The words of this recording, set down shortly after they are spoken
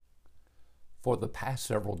For the past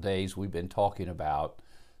several days, we've been talking about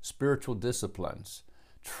spiritual disciplines,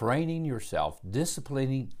 training yourself,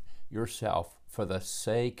 disciplining yourself for the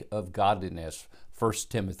sake of godliness. 1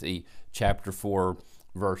 Timothy chapter 4,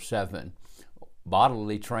 verse 7.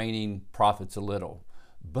 Bodily training profits a little,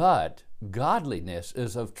 but godliness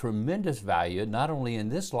is of tremendous value, not only in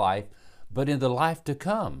this life, but in the life to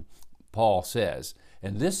come, Paul says.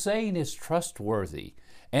 And this saying is trustworthy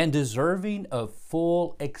and deserving of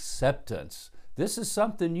full acceptance. This is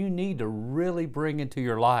something you need to really bring into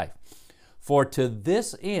your life. For to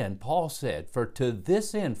this end, Paul said, for to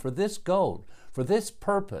this end, for this goal, for this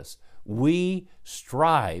purpose, we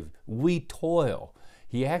strive, we toil.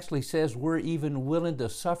 He actually says we're even willing to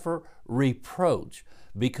suffer reproach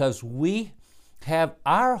because we have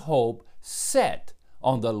our hope set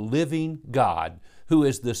on the living God, who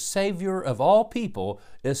is the Savior of all people,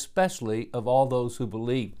 especially of all those who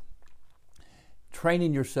believe.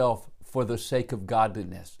 Training yourself for the sake of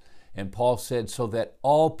godliness. And Paul said, so that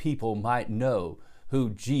all people might know who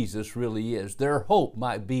Jesus really is. Their hope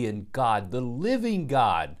might be in God, the living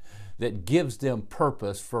God that gives them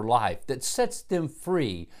purpose for life, that sets them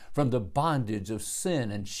free from the bondage of sin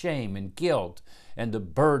and shame and guilt and the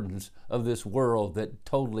burdens of this world that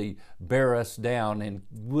totally bear us down and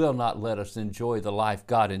will not let us enjoy the life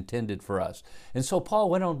God intended for us. And so Paul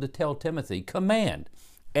went on to tell Timothy, command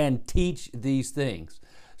and teach these things.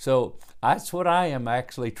 So that's what I am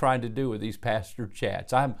actually trying to do with these pastor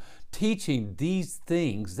chats. I'm teaching these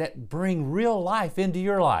things that bring real life into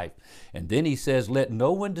your life. And then he says, let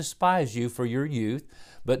no one despise you for your youth,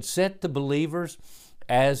 but set the believers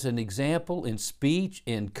as an example in speech,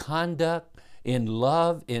 in conduct, in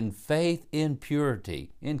love, in faith, in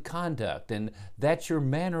purity, in conduct. And that's your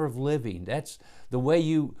manner of living. That's the way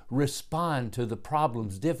you respond to the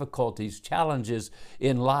problems, difficulties, challenges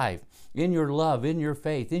in life, in your love, in your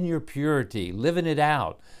faith, in your purity, living it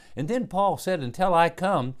out. And then Paul said, until I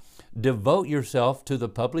come, devote yourself to the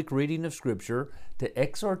public reading of Scripture, to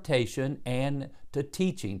exhortation and to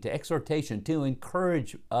teaching, to exhortation, to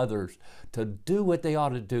encourage others to do what they ought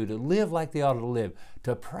to do, to live like they ought to live,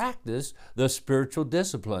 to practice the spiritual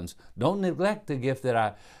disciplines. Don't neglect the gift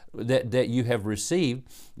that you have received,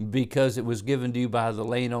 because it was given to you by the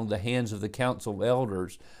laying on the hands of the council of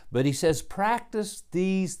elders. But he says, practice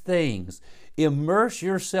these things, immerse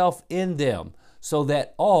yourself in them, so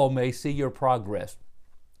that all may see your progress.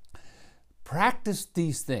 Practice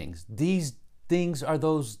these things. These things are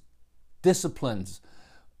those disciplines.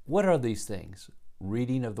 What are these things?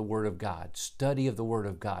 Reading of the Word of God, study of the Word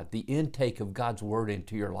of God, the intake of God's Word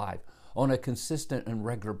into your life on a consistent and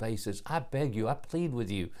regular basis. I beg you, I plead with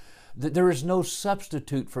you, that there is no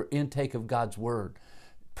substitute for intake of God's Word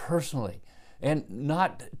personally. And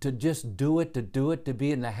not to just do it, to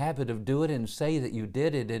be in the habit of doing it and say that you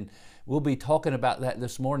did it. And we'll be talking about that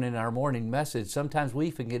this morning in our morning message. Sometimes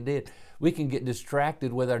we can get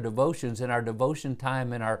distracted with our devotions and our devotion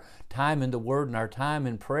time and our time in the Word and our time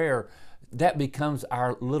in prayer. That becomes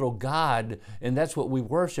our little God, and that's what we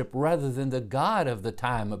worship, rather than the God of the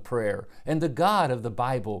time of prayer and the God of the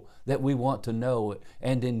Bible that we want to know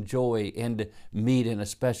and enjoy and meet in a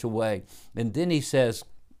special way. And then he says,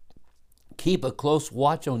 keep a close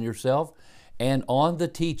watch on yourself and on the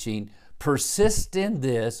teaching. Persist in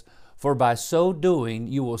this, for by so doing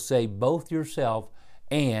you will save both yourself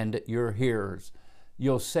and your hearers.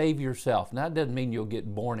 You'll save yourself. Now, it doesn't mean you'll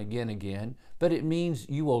get born again, but it means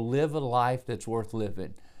you will live a life that's worth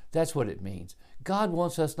living. That's what it means. God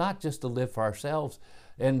wants us not just to live for ourselves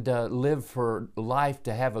and live for life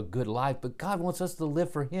to have a good life, but God wants us to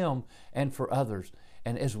live for Him and for others.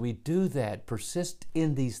 And as we do that, persist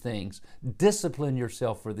in these things, discipline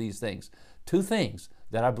yourself for these things. Two things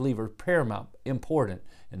that I believe are paramount, important.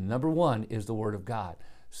 And number one is the Word of God.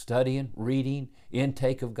 Studying, reading,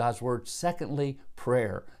 intake of God's Word. Secondly,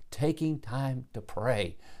 prayer. Taking time to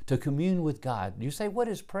pray, to commune with God. You say, what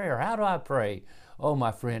is prayer? How do I pray? Oh,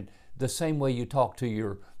 my friend, the same way you talk to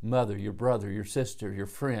your mother, your brother, your sister, your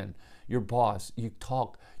friend, your boss. You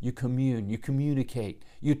talk, you commune, you communicate.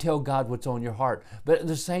 You tell God what's on your heart. But at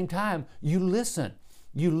the same time, you listen.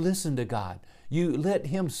 You listen to God. You let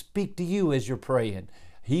Him speak to you as you're praying.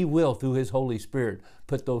 He will, through His Holy Spirit,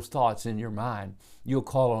 put those thoughts in your mind. You'll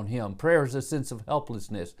call on Him. Prayer is a sense of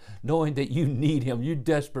helplessness, knowing that you need Him. You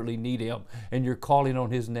desperately need Him, and you're calling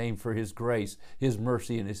on His name for His grace, His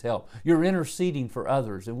mercy, and His help. You're interceding for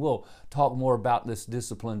others, and we'll talk more about this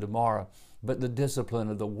discipline tomorrow. But the discipline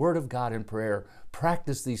of the Word of God in prayer,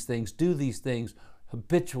 practice these things, do these things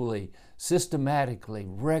habitually, systematically,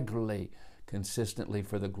 regularly, consistently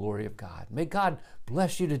for the glory of God. May God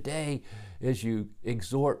bless you today as you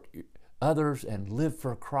exhort others and live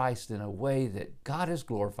for Christ in a way that God is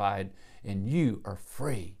glorified and you are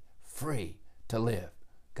free to live.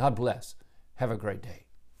 God bless. Have a great day.